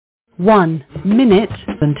1 minute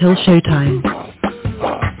until showtime.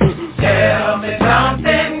 Tell me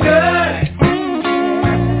something good.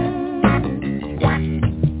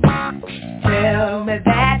 Tell me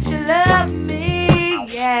that you love me,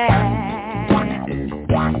 yeah.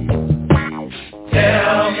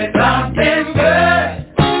 Tell me something good.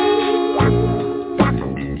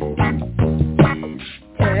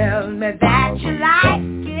 Tell me that you like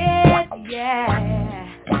it, yeah.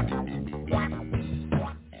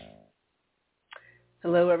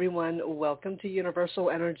 Hello, everyone. Welcome to Universal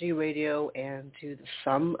Energy Radio and to the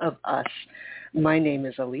Sum of Us. My name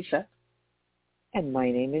is Elisa. And my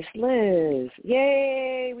name is Liz.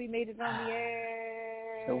 Yay, we made it on the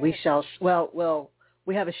air. So we shall,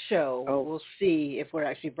 we have a show. Oh. We'll see if we're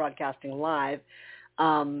actually broadcasting live.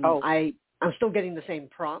 I'm still getting the same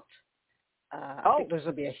prompt. I think there's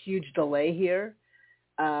going to be a huge delay here.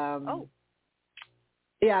 Yeah,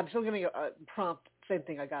 I'm still getting a prompt. Same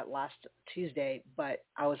thing I got last Tuesday, but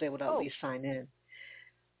I was able to at least sign in.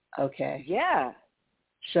 Okay. Yeah.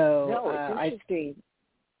 So it's interesting.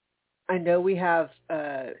 I know we have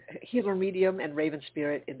Healer Medium and Raven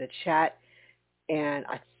Spirit in the chat, and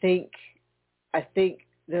I think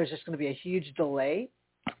there's just going to be a huge delay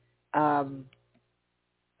from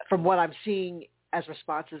what I'm seeing as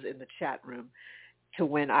responses in the chat room to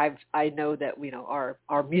when I know that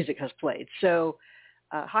our music has played. So.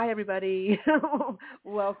 Hi, everybody.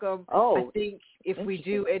 Welcome. I think if we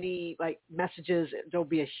do any messages, there'll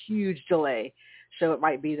be a huge delay. So it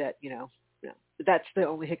might be that, that's the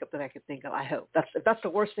only hiccup that I could think of. I hope if that's the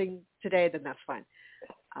worst thing today, then that's fine.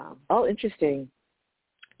 Interesting.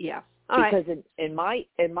 Yeah. Because in my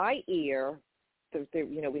ear,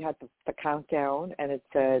 we had the countdown and it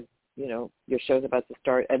said, your show's about to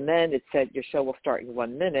start. And then it said your show will start in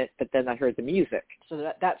 1 minute, but then I heard the music.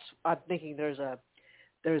 So I'm thinking there's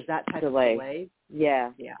that type of delay.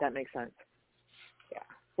 Yeah, that makes sense. Yeah.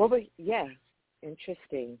 Well, but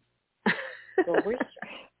interesting. So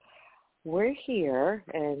we're here,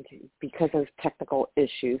 and because of technical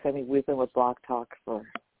issues, we've been with Blog Talk for,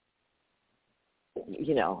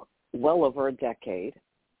 well over a decade.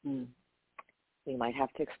 Mm. We might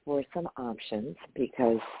have to explore some options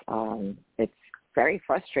because it's very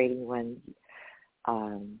frustrating when,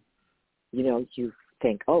 you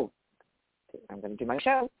think, I'm going to do my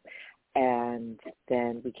show, and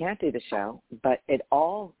then we can't do the show. But it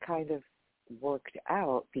all kind of worked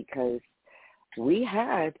out because we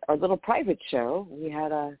had our little private show. We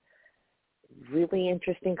had a really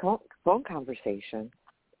interesting phone conversation,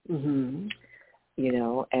 and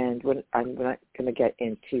I'm not going to get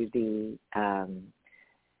into the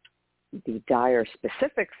dire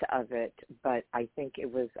specifics of it, but I think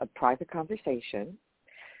it was a private conversation.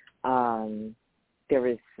 There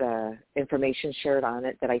was information shared on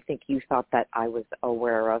it that I think you thought that I was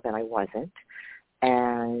aware of and I wasn't.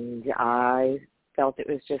 And I felt it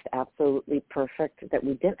was just absolutely perfect that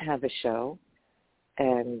we didn't have a show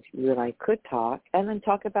and you and I could talk and then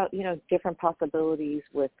talk about, different possibilities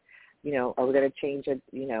with, are we going to change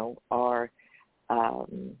our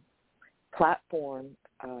platform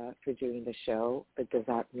for doing the show, but does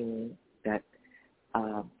that mean that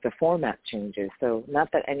the format changes? So not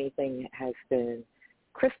that anything has been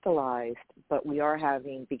crystallized, but we are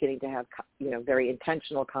beginning to have, very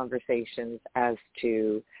intentional conversations as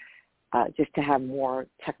to just to have more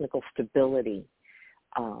technical stability,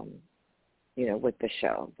 with the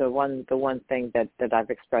show. The one thing that I've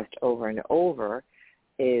expressed over and over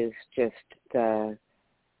is just the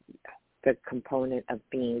component of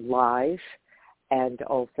being live and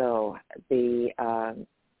also the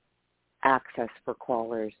access for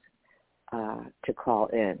callers to call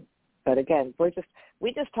in. But again, we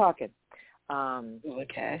just talking.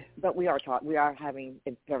 Okay. But we are having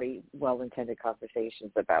very well-intended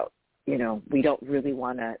conversations about, we don't really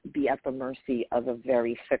want to be at the mercy of a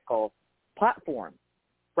very fickle platform.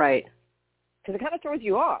 Right. Because it kind of throws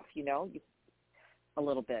you off, a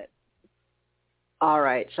little bit. All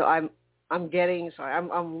right. So I'm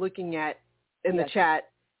looking at in the chat.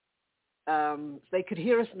 They could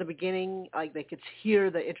hear us in the beginning, they could hear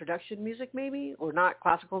the introduction music maybe, or not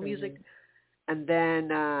classical music, and then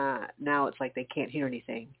now it's like they can't hear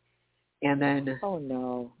anything, and then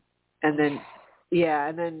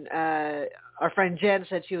our friend Jen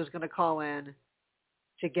said she was going to call in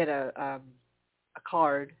to get a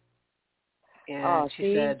card, and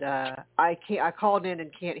she said I called in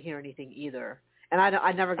and can't hear anything either, and I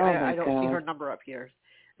don't see her number up here.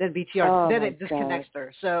 Then BTR, then it disconnects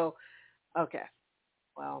her. So. Okay.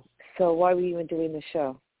 Well. So why were you even doing the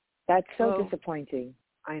show? That's so disappointing.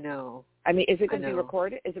 I know. Is it going to be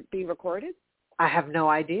recorded? Is it being recorded? I have no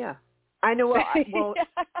idea. I know.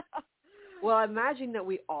 Well, I imagine that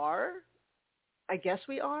we are. I guess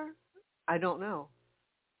we are. I don't know.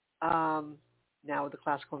 Now with the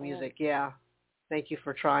classical music, yeah. Thank you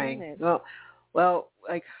for trying. Well,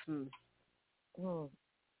 like,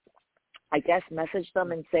 I guess message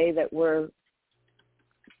them and say that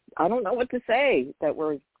I don't know what to say, that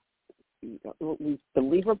we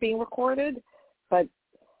believe we're being recorded, but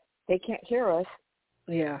they can't hear us.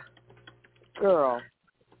 Yeah. Girl.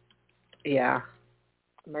 Yeah.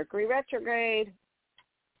 Mercury retrograde.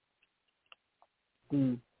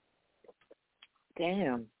 Damn.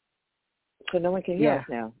 So no one can hear us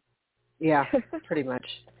now. Yeah, pretty much.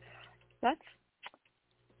 That's...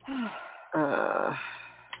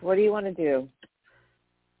 what do you want to do?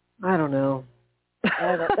 I don't know.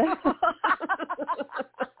 I don't know.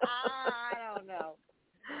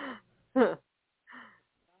 I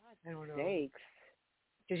don't know. Sakes.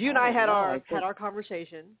 Because you and I had our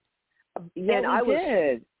conversation. Yeah, and we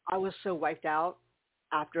did. I was so wiped out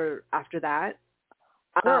after that.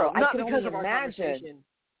 Girl, not I can because only of our imagine. conversation.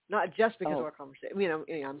 Not just because of our conversation.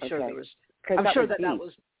 I'm sure Okay. there was. 'Cause I'm sure that deep.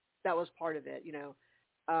 that was part of it.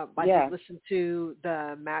 I did listen to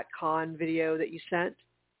the Matt Kahn video that you sent,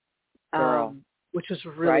 Girl. which was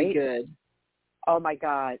really good. Oh my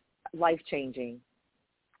God, life changing.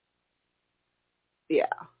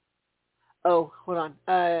 Yeah. Oh, hold on.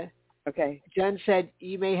 Okay. Jen said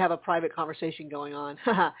you may have a private conversation going on.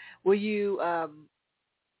 Will you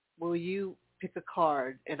pick a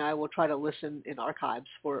card, and I will try to listen in archives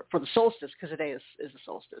for the solstice, because today is the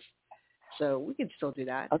solstice. So we can still do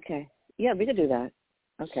that. Okay. Yeah, we can do that.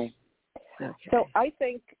 Okay. So I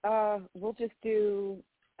think we'll just do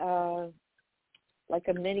like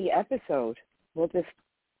a mini episode. We'll just,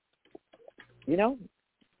 Yeah.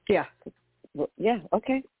 Yeah.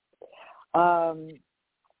 Okay.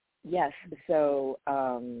 Yes. So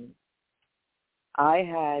I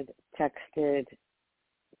had texted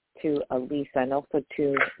to Elisa and also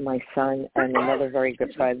to my son and another very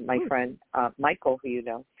good friend, my friend Michael, who you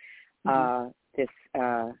know, this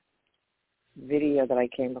video that I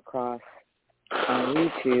came across on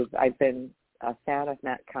YouTube. I've been a fan of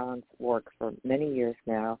Matt Kahn's work for many years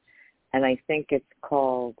now, and I think it's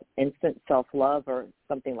called Instant Self-Love or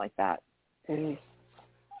something like that.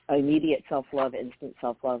 Immediate Self-Love, Instant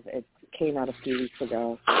Self-Love. It came out a few weeks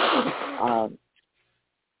ago. Are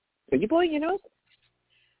you blowing your nose?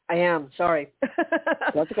 I am. Sorry.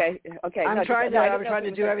 That's okay. Okay. I'm trying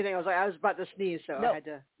to do everything. I was about to sneeze, so I had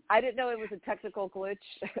to. I didn't know it was a technical glitch.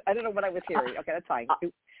 I don't know what I was hearing. Okay, that's fine.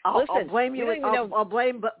 I'll blame you. I'll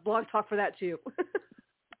blame Blog Talk for that too.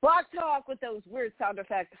 Blog Talk with those weird sound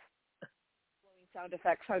effects. Blowing sound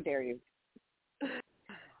effects. How dare you?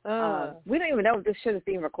 We don't even know if this shit is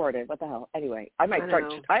being recorded. What the hell? Anyway, I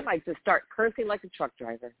might just start cursing like a truck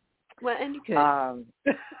driver. Well, and you could. I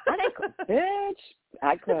could, bitch.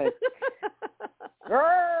 I could.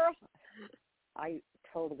 Girl. I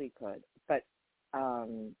totally could. But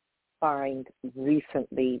find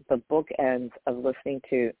recently the bookends of listening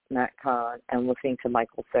to Matt Kahn and listening to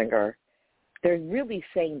Michael Singer. They're really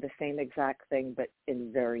saying the same exact thing, but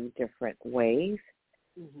in very different ways.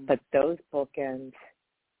 Mm-hmm. But those bookends,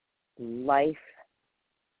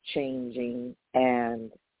 life-changing,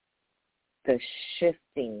 and the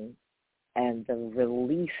shifting and the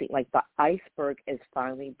releasing, like the iceberg is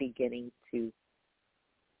finally beginning to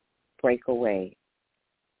break away.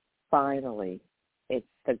 Finally.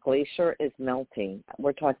 The glacier is melting.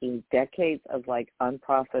 We're talking decades of like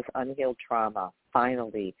unprocessed, unhealed trauma,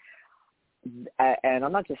 finally. And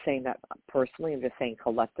I'm not just saying that personally, I'm just saying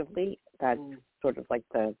collectively, that's sort of like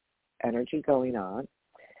the energy going on.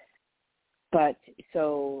 But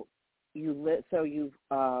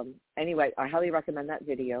anyway, I highly recommend that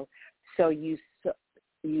video. So you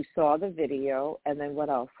saw the video, and then what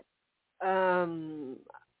else? I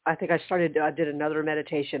think I did another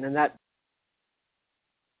meditation, and that.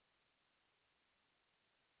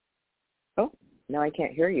 Oh, now I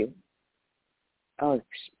can't hear you. Oh, are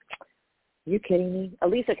you kidding me?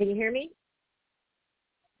 Elisa, can you hear me?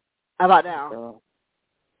 How about now? Girl.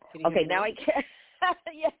 Okay, now I can.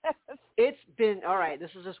 Yes. It's been, all right,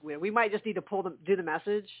 this is just weird. We might just need to do the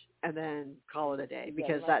message and then call it a day,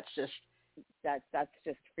 because that's just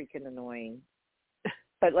freaking annoying.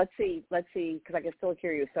 But let's see, because I can still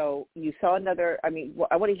hear you. So you saw another, I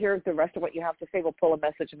want to hear the rest of what you have to say. We'll pull a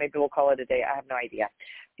message and maybe we'll call it a day. I have no idea.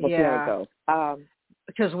 We'll see how it goes.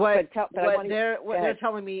 Because what they're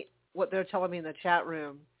telling me in the chat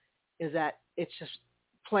room is that it's just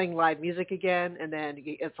playing live music again, and then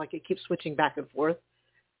it's like it keeps switching back and forth.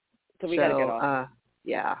 So we got to get off.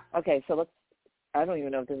 Yeah. Okay, so I don't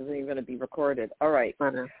even know if this is even going to be recorded. All right. I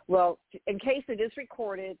know. Well, in case it is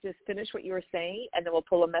recorded, just finish what you were saying, and then we'll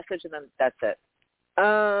pull a message, and then that's it. I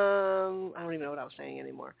don't even know what I was saying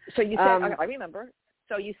anymore. So you said, I remember.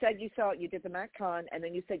 So you said you did the MatCon, and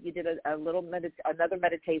then you said you did another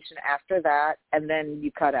meditation after that, and then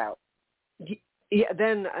you cut out. Yeah.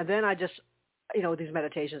 Then I just, these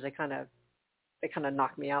meditations, they kind of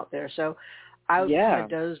knocked me out there. So I kind of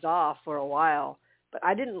dozed off for a while, but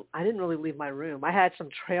I didn't really leave my room. I had some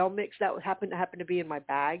trail mix that happened to be in my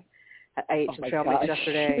bag. I ate some trail mix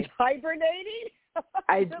yesterday. Hibernating?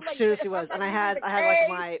 I seriously was, and I had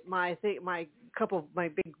like my big cup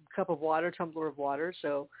of water, tumbler of water.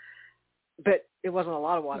 So, but it wasn't a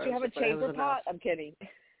lot of water. Did you have a chamber pot? I'm kidding.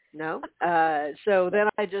 No. So then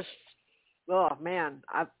I just, oh man,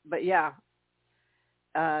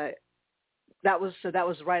 that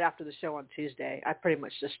was right after the show on Tuesday. I pretty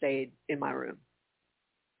much just stayed in my room.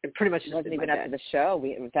 It pretty much just wasn't even after the show.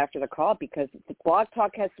 It was after the call because the Blog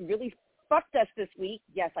Talk has really fucked us this week.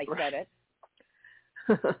 Yes, I said it.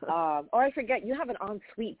 I forget, you have an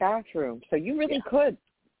ensuite bathroom, so you really could.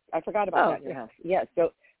 I forgot about that in your house. Yeah,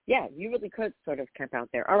 so you really could sort of camp out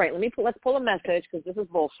there. All right, let's pull a message because this is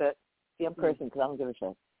bullshit. See, I'm cursing because I don't give a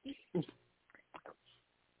shit.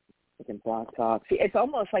 In Blog Talk. See, it's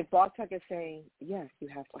almost like Blog Talk is saying, yes, you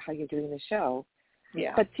have to, how you're doing the show.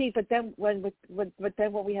 Yeah. But then when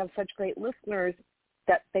we have such great listeners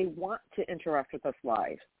that they want to interact with us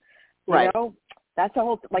live. Right. That's a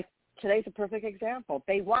whole, like today's a perfect example.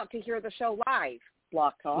 They want to hear the show live,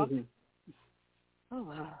 Blog Talk. Mm-hmm. Oh,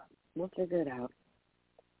 wow. We'll figure it out.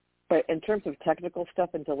 But in terms of technical stuff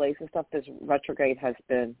and delays and stuff, this retrograde has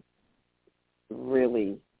been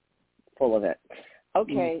really full of it.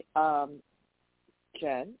 Okay,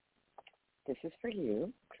 Jen, this is for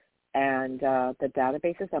you. And the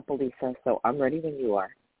database is up, Elisa, so I'm ready when you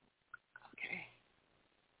are. Okay.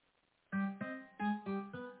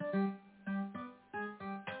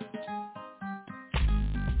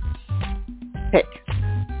 Pick.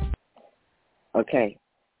 Okay.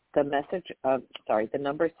 The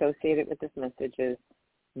number associated with this message is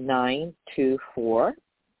 924.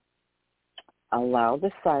 Allow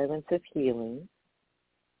the silence of healing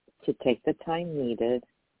to take the time needed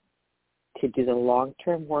to do the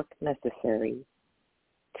long-term work necessary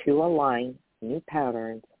to align new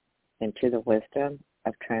patterns into the wisdom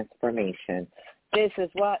of transformation. This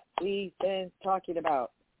is what we've been talking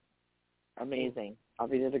about. Amazing. I'll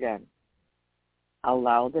read it again.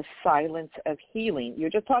 Allow the silence of healing.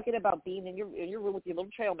 You're just talking about being in your room with your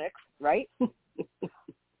little trail mix, right?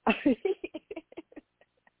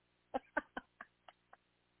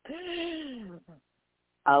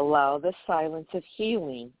 Allow the silence of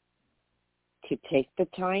healing to take the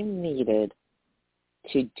time needed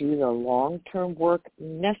to do the long-term work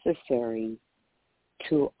necessary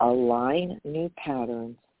to align new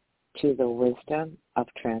patterns to the wisdom of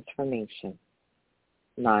transformation.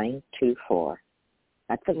 924.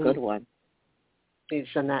 That's a good one. Please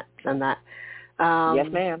send that. Yes,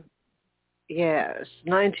 ma'am. Yes,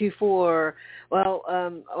 924. Well,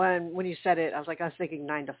 when you said it, I was thinking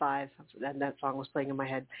 9 to 5. That song was playing in my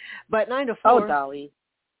head. But 9 to 4. Oh, Dolly.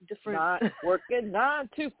 Different. Not working 9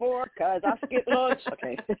 to 4 because I skip lunch.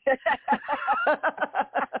 Okay.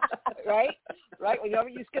 Right? Whenever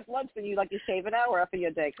you skip lunch, then you shave an hour off of your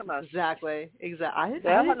day. Come on. Exactly. I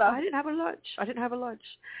didn't have a lunch.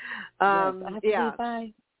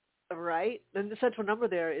 Bye. Right. And the central number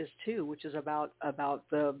there is 2, which is about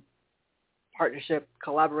the partnership,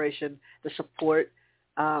 collaboration, the support,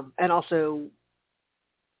 and also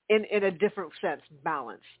in a different sense,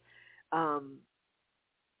 balance.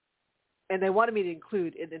 And they wanted me to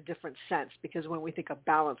include in a different sense because when we think of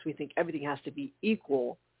balance, we think everything has to be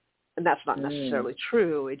equal, and that's not necessarily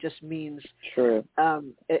true. It just means true.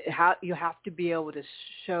 You have to be able to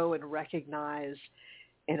show and recognize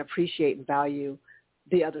and appreciate and value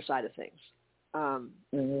the other side of things.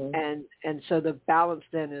 And so the balance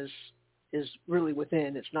then is really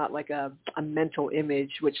within. It's not like a mental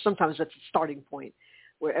image, which sometimes that's a starting point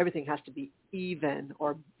where everything has to be even,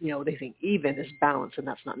 or they think even is balance, and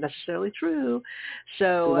that's not necessarily true.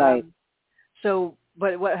 So right.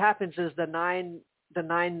 But what happens is the nine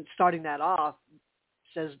starting that off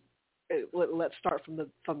says, let's start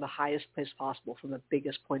from the highest place possible, from the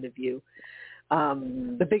biggest point of view,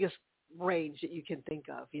 the biggest range that you can think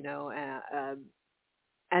of,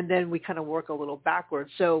 and then we kind of work a little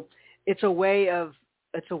backwards. So it's a way of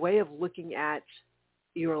looking at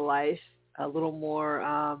your life a little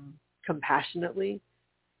more compassionately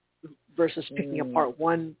versus picking apart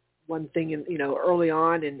one thing and early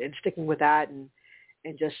on and sticking with that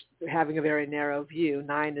and just having a very narrow view.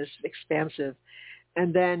 9 is expansive.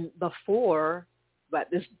 And then the 4, but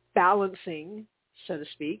this balancing, so to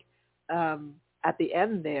speak, at the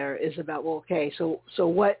end there is about, well, okay, so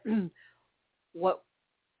what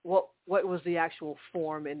was the actual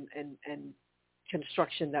form and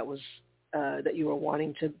construction that was that you were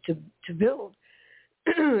wanting to build?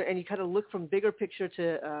 And you kind of look from bigger picture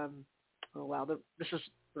to oh wow, this is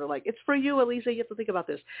sort of like, it's for you, Elisa. You have to think about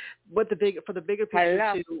this. But the bigger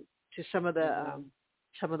picture to some of the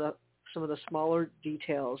smaller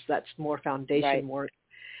details. That's more foundation work,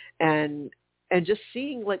 and just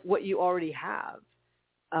seeing like what you already have.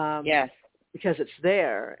 Yes. Because it's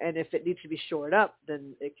there, and if it needs to be shored up,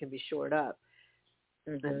 then it can be shored up.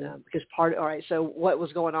 Mm-hmm. And because all right. So what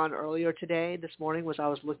was going on earlier this morning, was I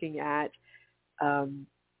was looking at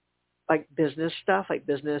like business stuff, like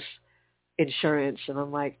business insurance, and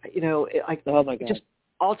I'm like, oh my God, just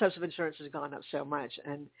all types of insurance has gone up so much,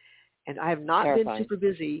 and I have not Terrifying. been super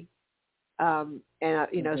busy,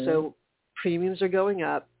 so premiums are going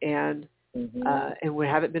up, and we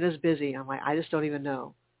haven't been as busy. I'm like, I just don't even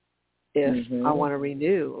know if I want to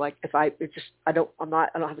renew. Like if I don't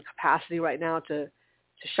have the capacity right now to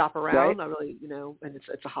shop around. Right. I really, and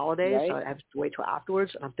it's a holiday, so I have to wait till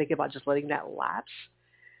afterwards. And I'm thinking about just letting that lapse.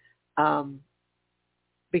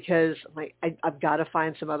 Because like I've got to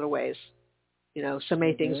find some other ways. So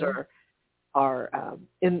many things are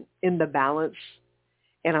in the balance,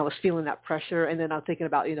 and I was feeling that pressure. And then I'm thinking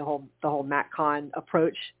about the whole MatCon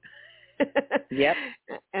approach. Yep.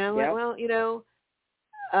 And I'm like, well,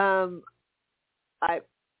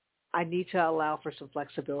 I need to allow for some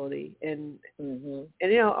flexibility, and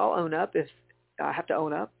I'll own up if I have to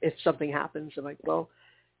own up if something happens. I'm like, well,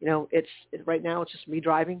 it's right now it's just me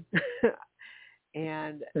driving.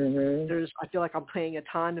 And I feel like I'm paying a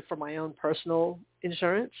ton for my own personal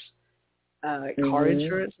insurance, car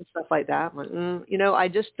insurance and stuff like that. I'm like, I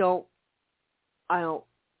just don't know.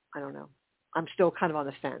 I'm still kind of on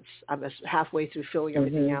the fence. I'm just halfway through filling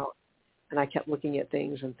everything out. And I kept looking at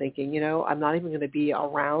things and thinking, I'm not even going to be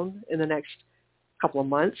around in the next couple of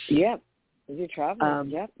months. Yep. You're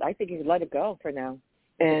traveling. I think you should let it go for now.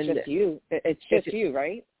 And it's just you. It's just you,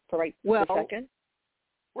 right? For the second?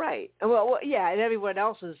 Right. Well, yeah, and everyone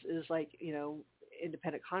else is like,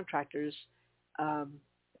 independent contractors.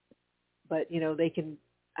 But,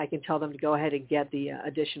 I can tell them to go ahead and get the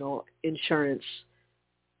additional insurance,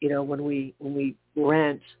 when we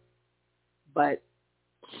rent. But,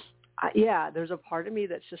 there's a part of me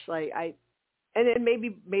that's just like, and then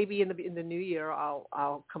maybe in the new year,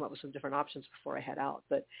 I'll come up with some different options before I head out.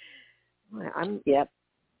 But I'm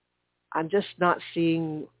just not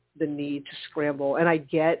seeing the need to scramble. And I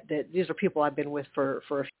get that these are people I've been with for a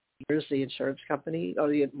few years, the insurance company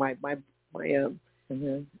or my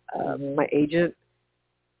agent.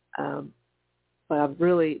 But I'm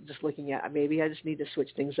really just looking at, maybe I just need to switch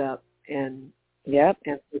things up and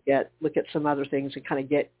look at some other things and kind of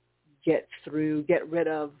get rid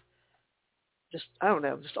of just, I don't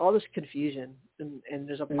know, just all this confusion. And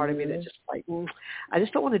there's a part of me that's just like, I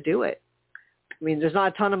just don't want to do it. I mean, there's not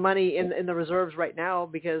a ton of money in the reserves right now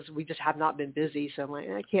because we just have not been busy. So I'm like,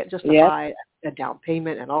 I can't justify a down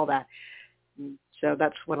payment and all that. So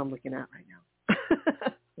that's what I'm looking at right now.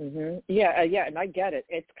 Yeah, and I get it.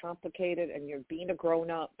 It's complicated, and you're being a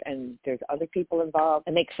grown-up, and there's other people involved.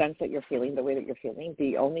 It makes sense that you're feeling the way that you're feeling.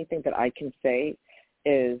 The only thing that I can say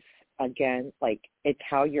is, again, like, it's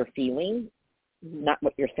how you're feeling, not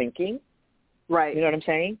what you're thinking. Right. You know what I'm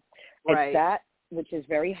saying? Right. It's that, which is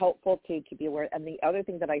very helpful to be aware. And the other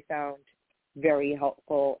thing that I found very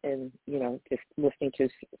helpful in, just listening to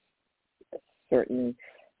certain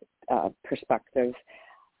perspectives,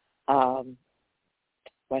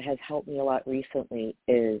 what has helped me a lot recently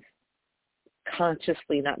is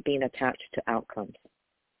consciously not being attached to outcomes.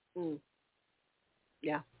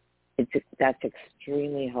 Yeah. That's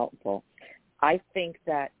extremely helpful. I think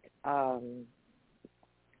that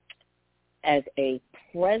as a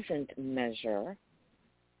present measure,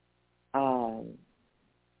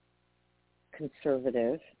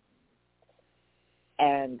 conservative,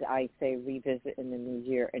 and I say revisit in the new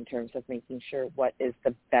year in terms of making sure what is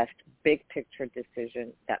the best big picture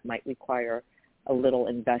decision that might require a little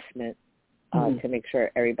investment to make sure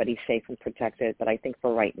everybody's safe and protected. But I think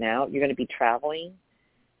for right now, you're going to be traveling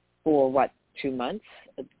for 2 months,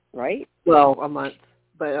 right? Well, a month,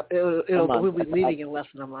 but we'll be leaving in less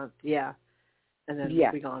than a month. Yeah. And then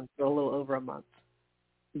we'll be gone for a little over a month.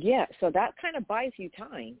 Yeah, so that kind of buys you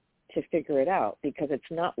time to figure it out, because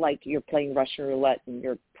it's not like you're playing Russian roulette and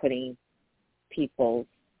you're putting people's,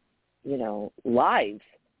 lives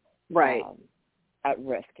at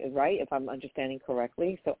risk, right, if I'm understanding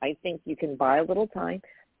correctly. So I think you can buy a little time.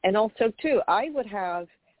 And also, too, I would have,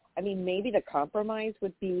 I mean, maybe the compromise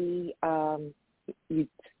would be you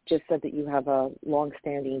just said that you have a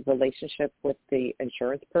long-standing relationship with the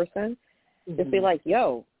insurance person. Just be like,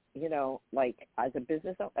 yo, you know, like as a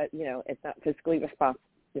business, you know, it's not fiscally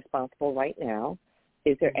responsible right now.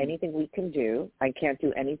 Is there anything we can do? I can't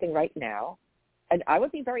do anything right now. And I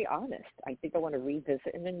would be very honest. I think I want to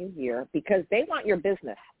revisit in the new year because they want your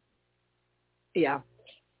business. Yeah.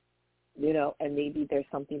 You know, and maybe there's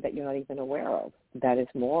something that you're not even aware of that is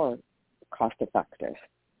more cost effective.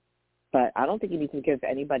 But I don't think you need to give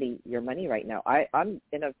anybody your money right now. I'm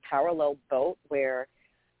in a parallel boat where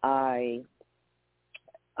I,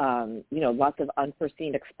 you know, lots of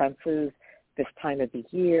unforeseen expenses this time of the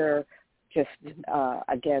year. Just,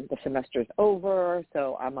 again, the semester's over,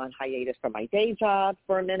 so I'm on hiatus from my day job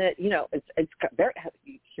for a minute. You know, it's very,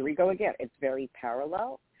 here we go again. It's very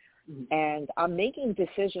parallel. And I'm making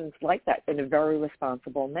decisions like that in a very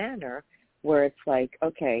responsible manner where it's like,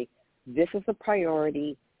 okay, this is a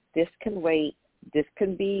priority. This can wait. This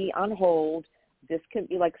can be on hold. This can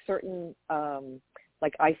be like certain,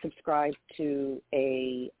 like I subscribe to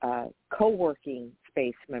a co-working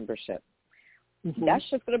space membership. That's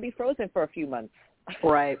just going to be frozen for a few months.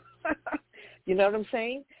 Right. You know what I'm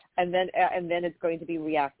saying? And then it's going to be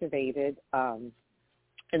reactivated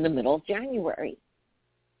in the middle of January.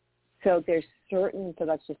 So there's certain, so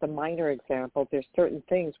that's just a minor example, there's certain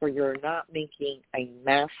things where you're not making a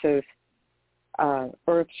massive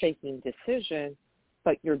earth-shaking decision,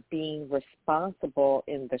 but you're being responsible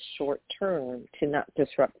in the short term to not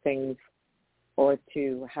disrupt things or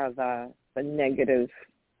to have a negative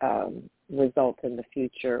result in the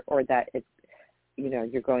future, or that it's, you know,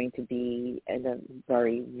 you're going to be in a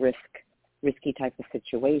very risky type of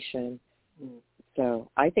situation. So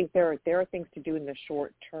I think there are things to do in the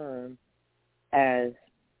short term as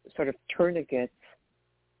sort of tourniquets,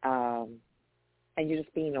 and you're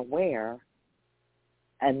just being aware.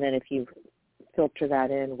 And then if you filter that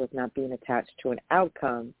in with not being attached to an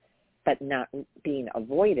outcome, but not being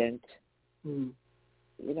avoidant, you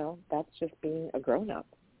know, that's just being a grown-up.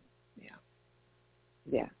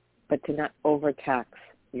 Yeah, but to not overtax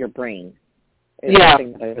your brain is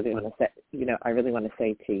something that I really want to say. You know, I really want to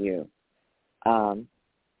say to you.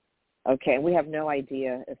 Okay, and we have no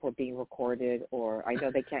idea if we're being recorded, or I know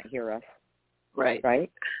they can't hear us. Right. Okay,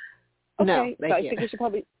 No, they so I can't. think we should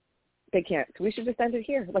probably. They can't. So we should just end it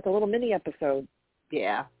here, like a little mini episode.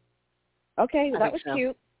 Yeah. Okay, well, that was so.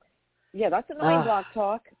 cute. Yeah, that's a Mind Block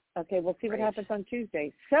Talk. Okay, we'll see what happens on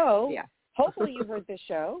Tuesday. So hopefully you heard this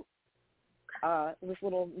show. This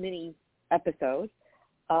little mini episode.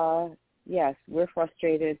 Yes, we're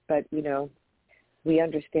frustrated, but, you know, we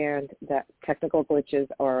understand that technical glitches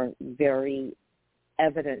are very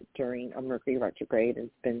evident during a Mercury retrograde.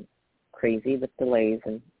 It's been crazy with delays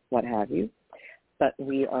and what have you, but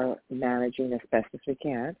we are managing as best as we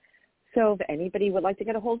can. So if anybody would like to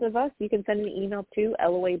get a hold of us, you can send an email to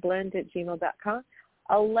loablend@gmail.com.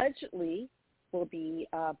 Allegedly, we'll be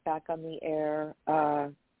back on the air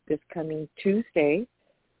this coming Tuesday.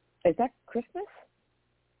 Is that Christmas?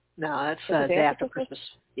 No, that's the day after Christmas.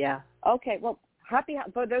 Yeah. Okay, well,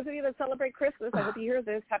 for those of you that celebrate Christmas, I hope you hear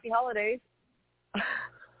this. Happy holidays.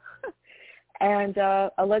 And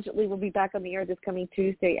allegedly we'll be back on the air this coming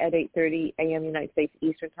Tuesday at 8:30 a.m. United States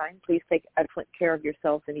Eastern Time. Please take excellent care of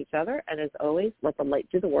yourselves and each other. And as always, let the light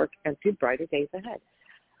do the work and to brighter days ahead.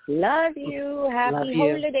 Love you. Happy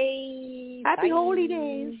holidays. Happy Bye.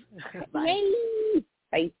 holidays. Bye. Yay.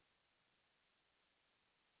 Bye.